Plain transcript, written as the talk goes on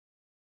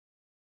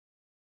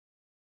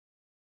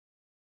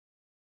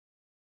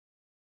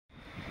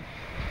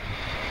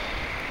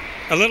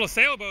a little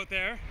sailboat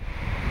there.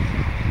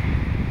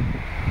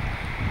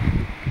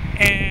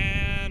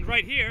 And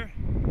right here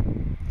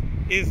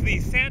is the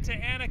Santa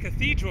Ana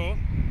Cathedral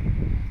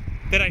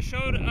that I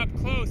showed up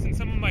close in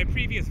some of my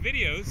previous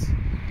videos,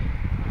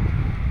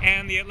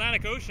 and the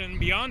Atlantic Ocean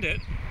beyond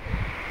it.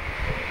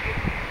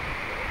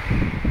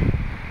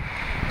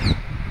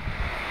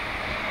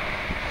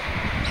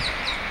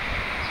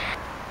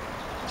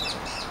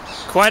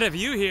 Quite a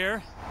view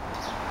here.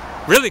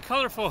 Really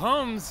colorful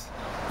homes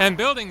and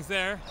buildings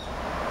there.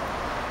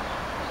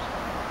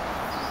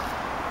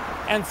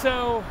 And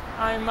so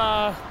I'm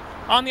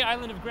on the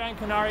island of Gran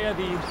Canaria.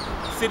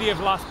 The city of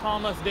Las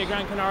Palmas de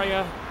Gran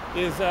Canaria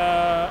is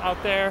out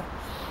there.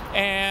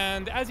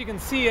 And as you can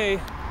see,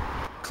 a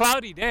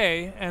cloudy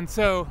day. And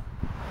so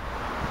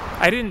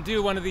I didn't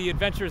do one of the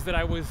adventures that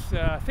I was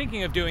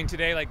thinking of doing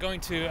today, like going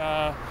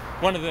to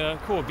one of the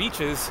cool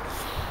beaches.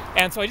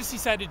 And so I just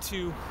decided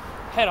to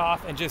head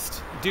off and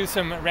just do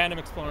some random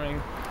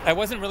exploring. I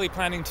wasn't really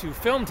planning to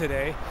film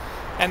today,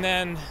 and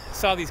then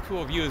saw these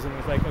cool views and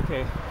was like,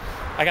 okay,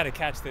 I gotta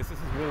catch this. This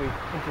is really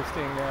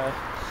interesting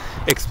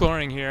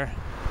exploring here.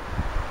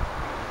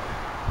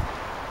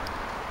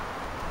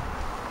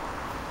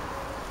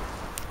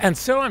 And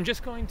so I'm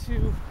just going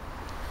to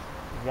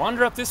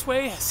wander up this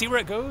way, see where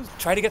it goes,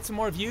 try to get some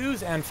more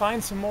views and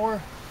find some more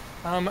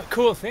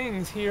cool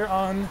things here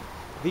on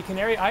the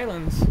Canary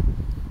Islands.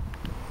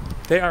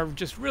 They are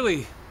just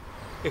really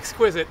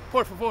exquisite.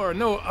 Por favor,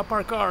 no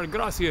aparcar,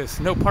 gracias.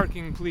 No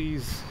parking,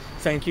 please.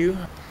 Thank you.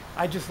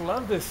 I just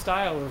love this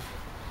style of,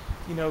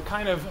 you know,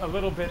 kind of a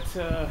little bit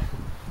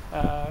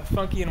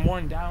funky and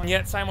worn down,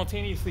 yet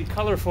simultaneously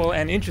colorful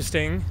and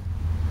interesting.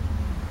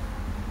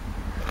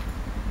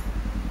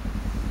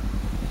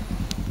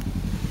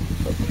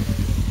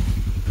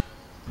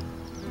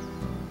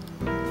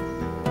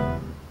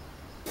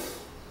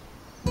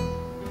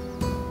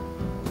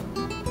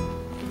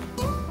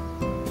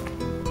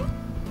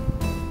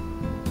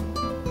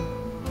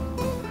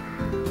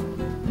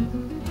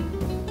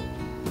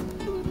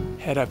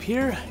 Head up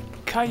here,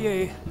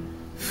 Calle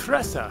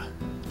Fresa.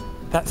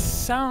 That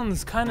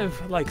sounds kind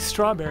of like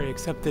strawberry,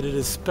 except that it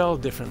is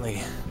spelled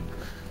differently.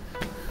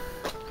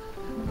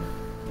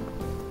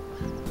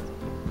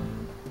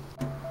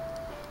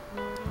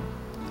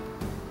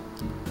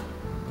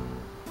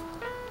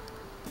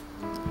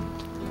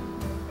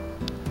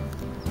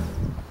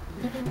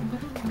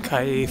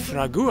 Calle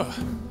Fragua.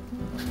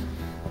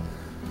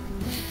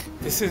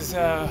 This is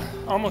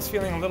almost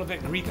feeling a little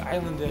bit Greek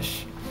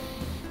islandish.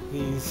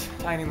 These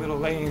tiny little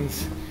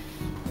lanes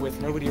with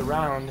nobody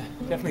around.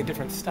 Definitely a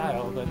different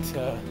style, but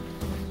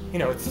you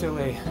know, it's still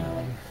a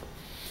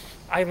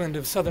island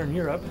of southern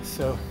Europe,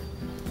 so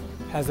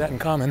has that in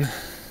common.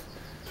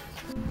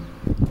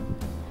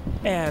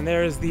 And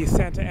there's the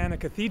Santa Ana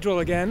Cathedral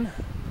again.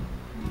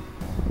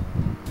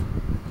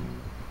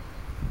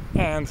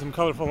 And some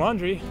colorful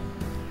laundry.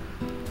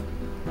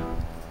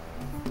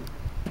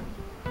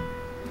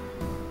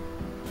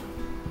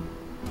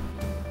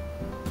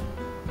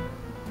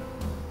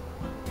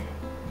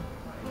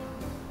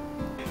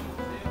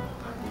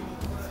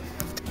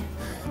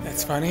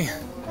 That's funny.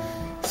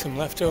 Some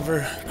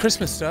leftover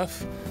Christmas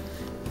stuff.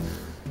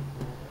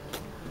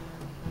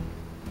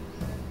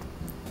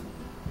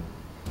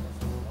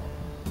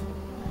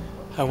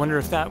 I wonder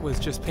if that was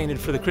just painted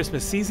for the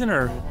Christmas season,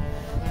 or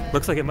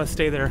looks like it must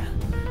stay there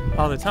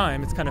all the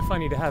time. It's kind of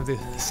funny to have the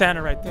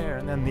Santa right there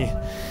and then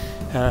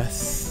the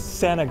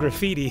Santa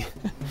graffiti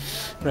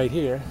right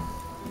here.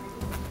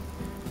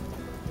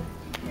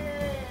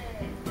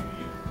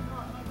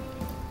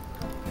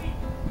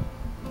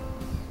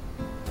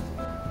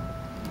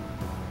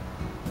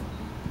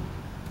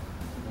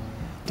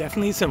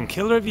 Definitely some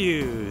killer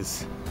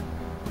views.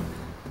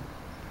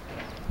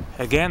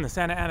 Again, the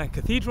Santa Ana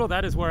Cathedral,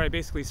 that is where I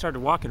basically started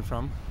walking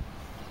from.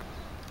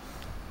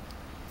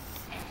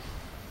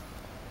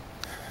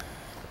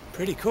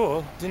 Pretty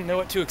cool. Didn't know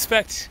what to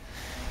expect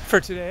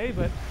for today,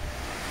 but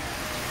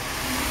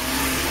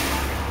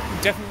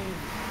definitely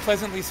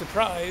pleasantly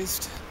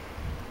surprised.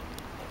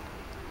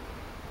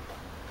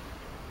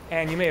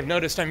 And you may have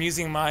noticed I'm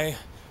using my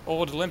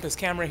old Olympus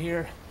camera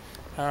here.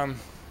 No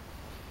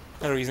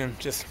reason,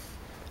 just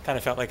kind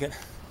of felt like it.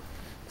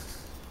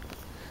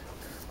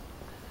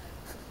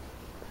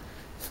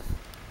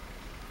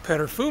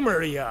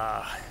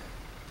 Perfumeria.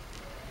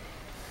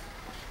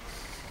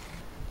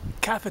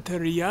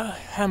 Cafeteria,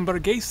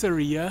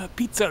 hamburgueseria,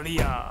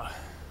 pizzeria.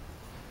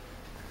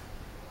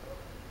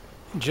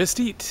 Just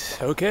eat,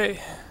 okay.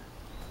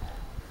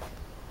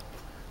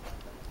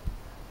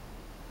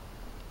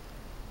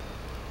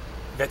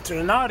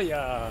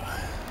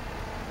 Veterinaria.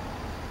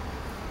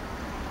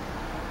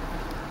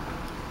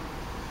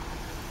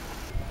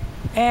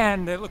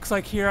 And it looks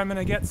like here I'm going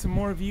to get some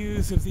more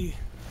views of the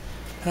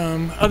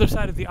other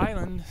side of the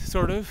island,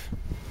 sort of.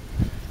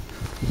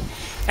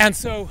 And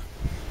so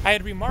I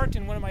had remarked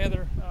in one of my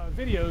other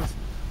videos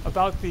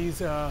about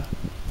these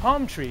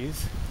palm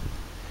trees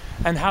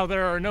and how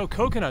there are no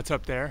coconuts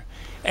up there.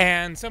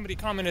 And somebody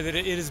commented that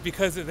it is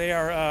because they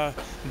are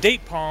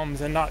date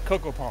palms and not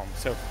cocoa palms.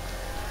 So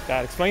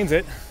That explains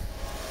it.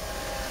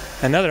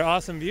 Another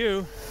awesome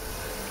view.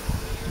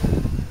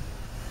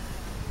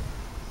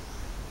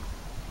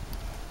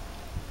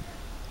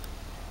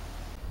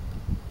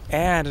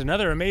 And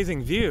another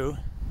amazing view.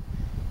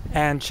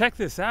 And check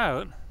this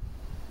out.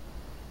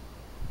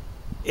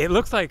 It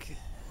looks like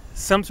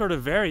some sort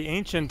of very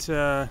ancient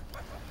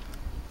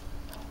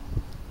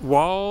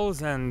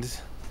walls and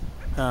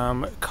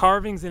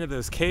carvings into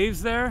those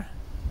caves there.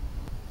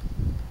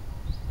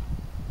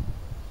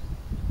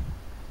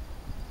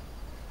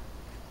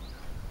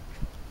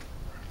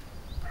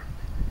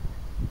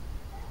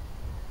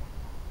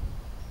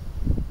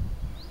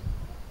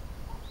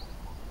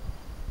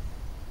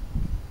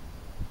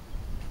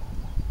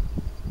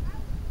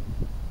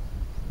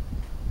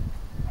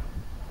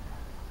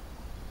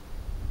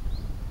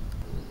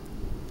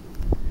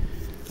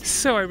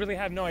 So I really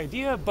have no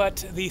idea,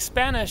 but the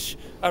Spanish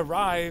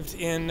arrived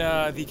in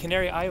the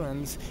Canary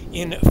Islands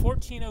in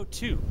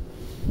 1402,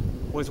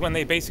 was when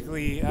they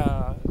basically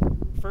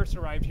first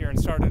arrived here and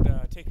started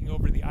taking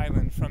over the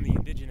island from the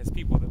indigenous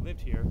people that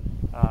lived here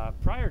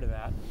prior to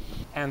that.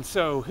 And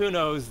so who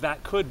knows,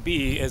 that could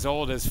be as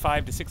old as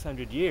 500 to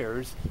 600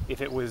 years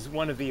if it was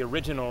one of the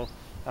original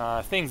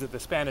things that the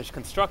Spanish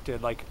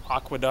constructed, like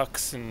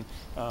aqueducts and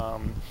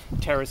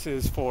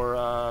terraces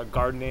for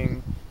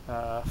gardening,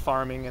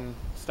 farming and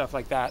stuff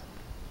like that.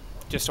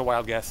 Just a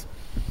wild guess.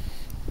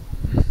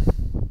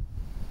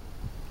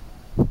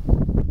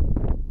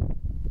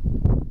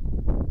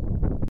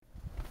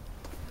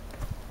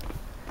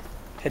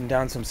 Heading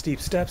down some steep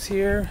steps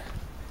here.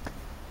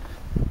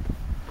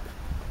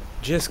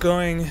 Just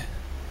going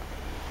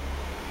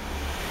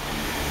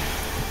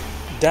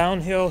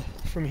downhill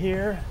from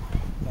here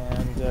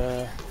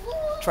and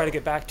try to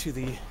get back to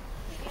the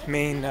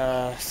main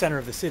center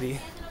of the city.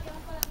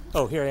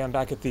 Oh, here I am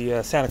back at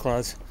the Santa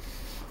Claus.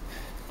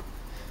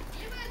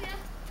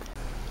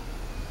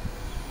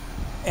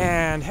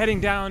 And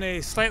heading down a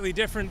slightly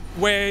different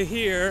way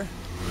here.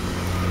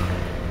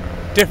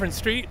 Different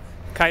street,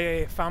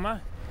 Calle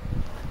Fama.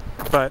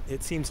 But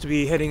it seems to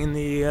be heading in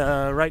the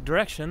right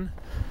direction.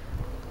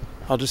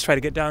 I'll just try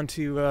to get down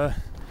to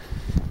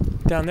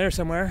down there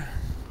somewhere.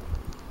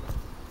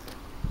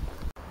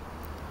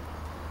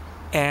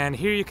 And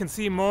here you can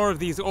see more of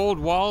these old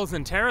walls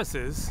and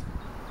terraces.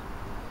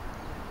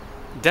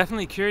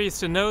 Definitely curious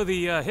to know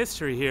the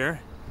history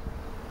here.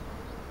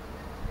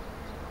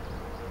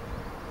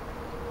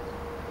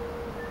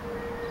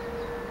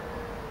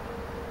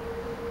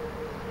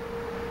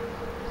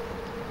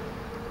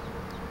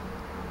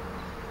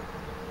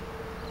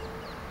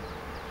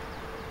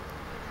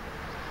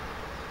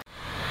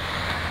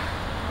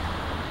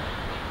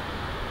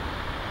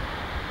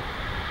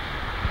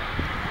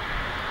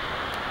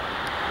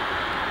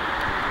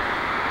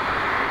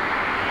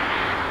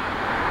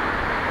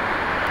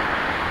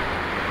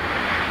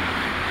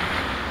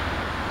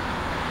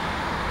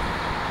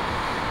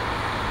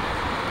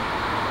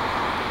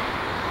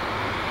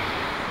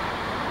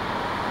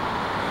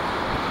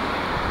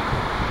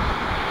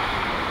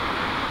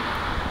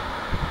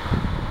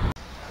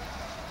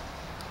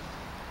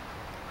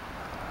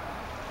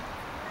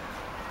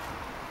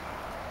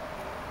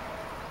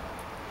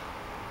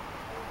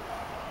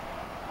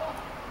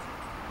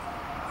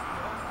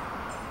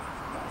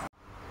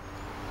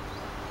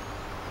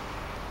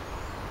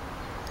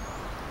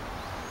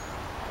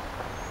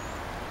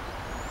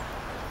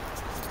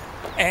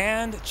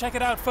 And check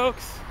it out,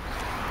 folks.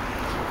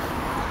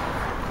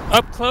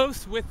 Up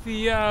close with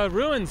the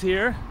ruins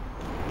here.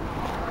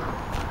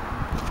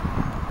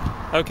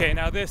 Okay,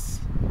 now this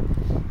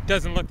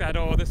doesn't look that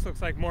old. This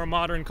looks like more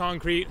modern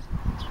concrete.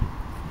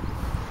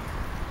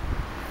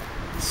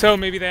 So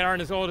maybe they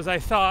aren't as old as I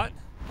thought.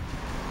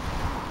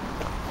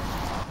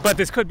 But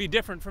this could be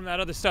different from that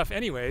other stuff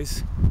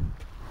anyways.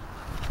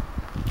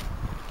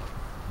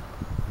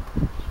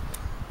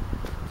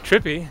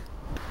 Trippy.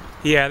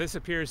 Yeah, this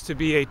appears to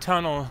be a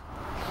tunnel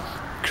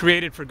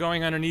created for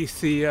going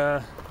underneath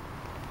the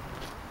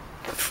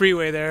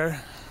freeway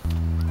there.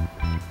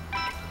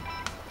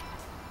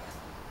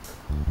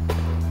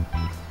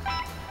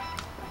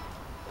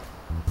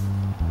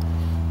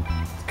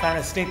 It's kind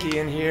of stinky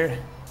in here.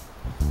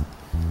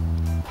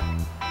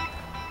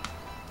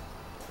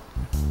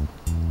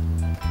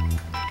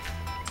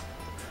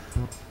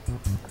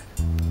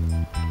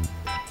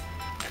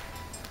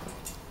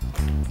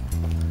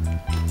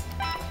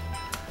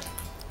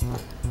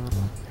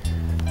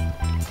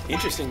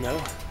 Interesting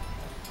though.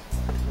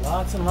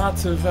 Lots and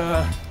lots of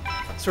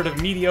sort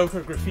of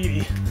mediocre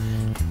graffiti.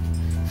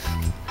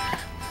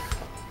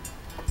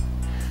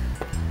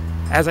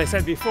 As I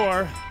said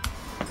before,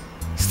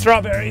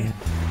 strawberry.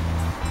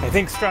 I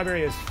think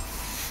strawberry is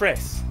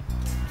fraise,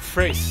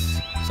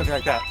 something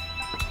like that.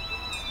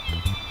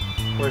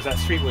 Whereas that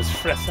street was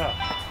fresa.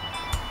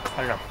 I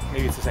don't know,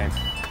 maybe it's the same.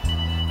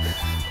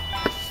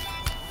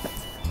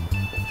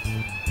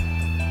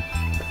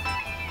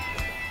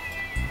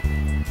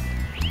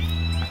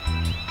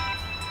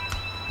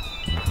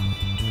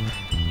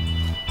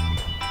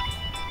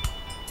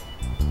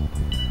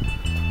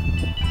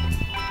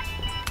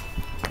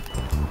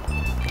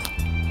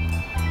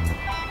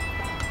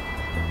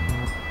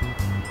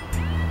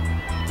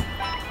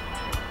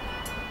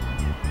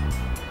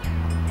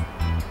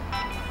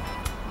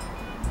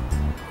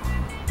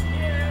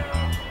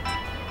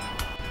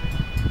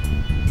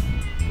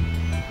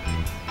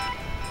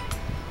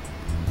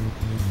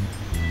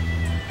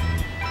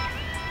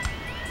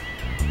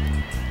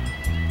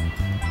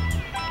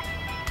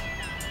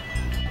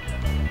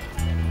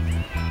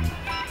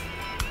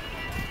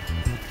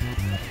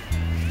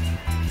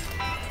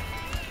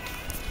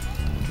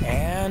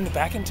 And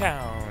back in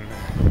town.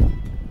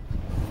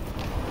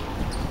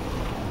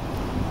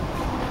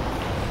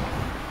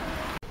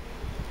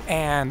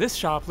 And this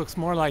shop looks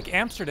more like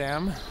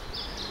Amsterdam.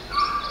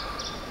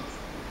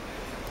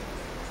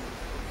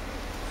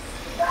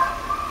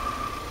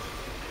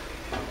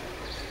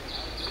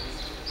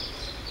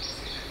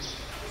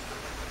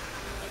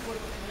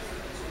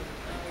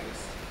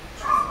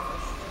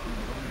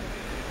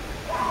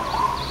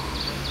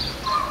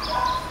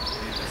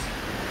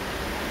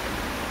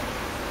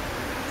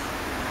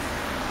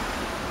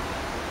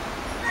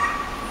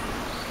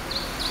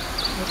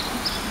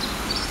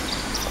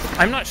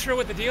 I'm not sure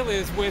what the deal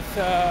is with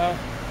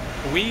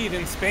weed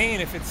in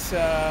Spain, if it's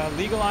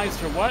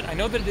legalized or what. I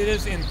know that it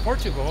is in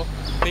Portugal.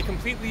 They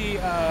completely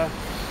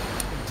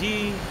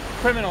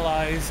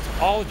decriminalized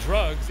all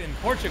drugs in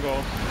Portugal.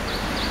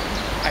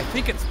 I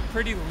think it's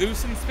pretty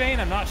loose in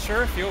Spain. I'm not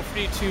sure. Feel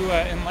free to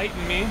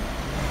enlighten me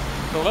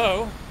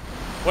below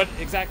what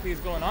exactly is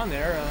going on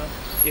there.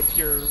 If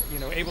you're,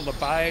 able to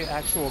buy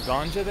actual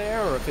ganja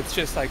there, or if it's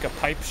just like a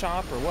pipe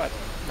shop or what.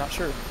 Not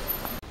sure.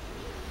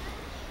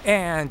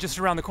 And just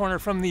around the corner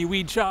from the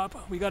weed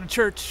shop, we got a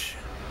church.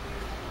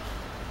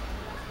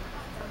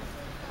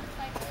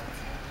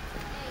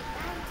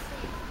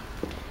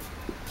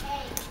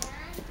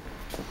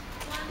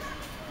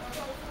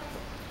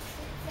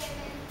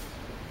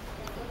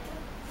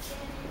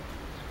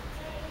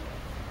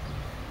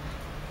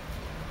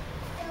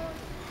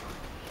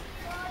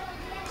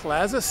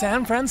 Plaza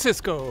San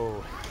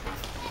Francisco.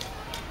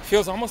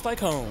 Feels almost like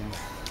home.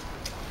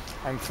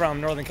 I'm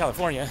from Northern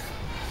California.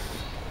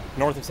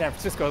 North of San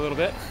Francisco a little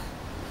bit.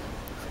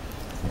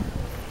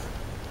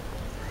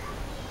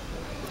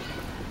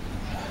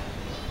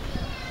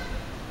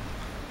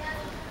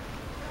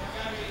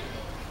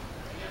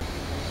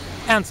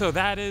 And so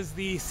that is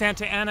the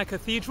Santa Ana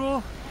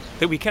Cathedral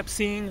that we kept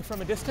seeing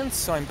from a distance.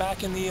 So I'm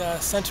back in the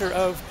center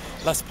of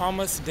Las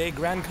Palmas de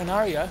Gran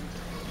Canaria.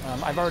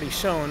 I've already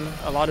shown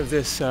a lot of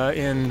this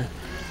in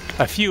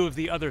a few of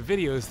the other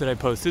videos that I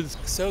posted.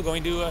 So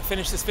going to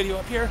finish this video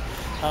up here.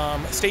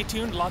 Stay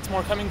tuned, lots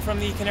more coming from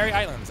the Canary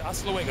Islands.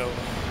 Hasta luego.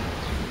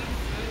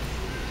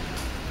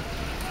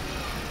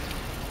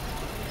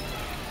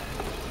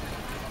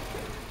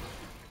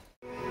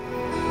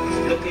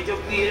 Lo que yo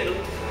quiero,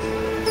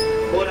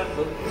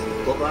 corazón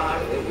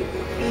cobarde,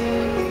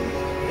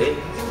 es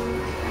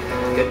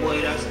que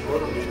mueras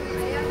por mí.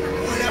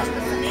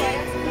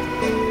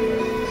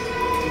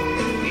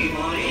 Y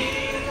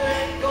moriré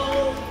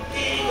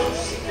contigo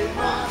si te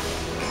mato.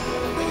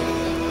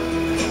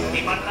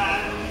 Y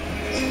matar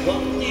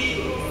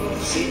contigo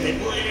si te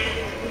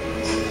mueres.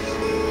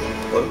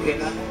 Porque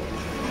el amor,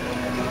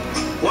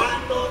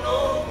 cuando no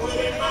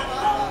puede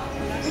matar,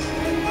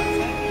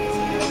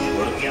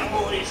 porque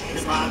amores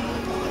que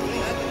matan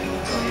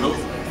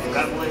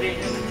nunca mueren.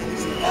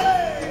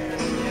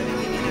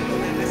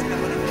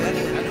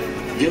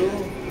 Yo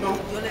no.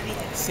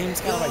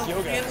 Seems kind of like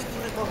yoga.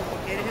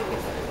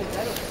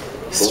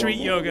 Street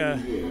yoga.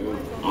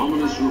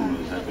 Ominous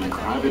rumors have been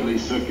privately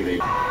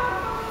circulated.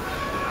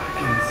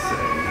 Insane.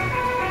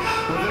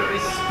 A very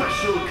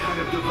special kind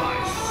of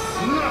device.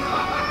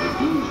 The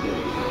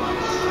doomsday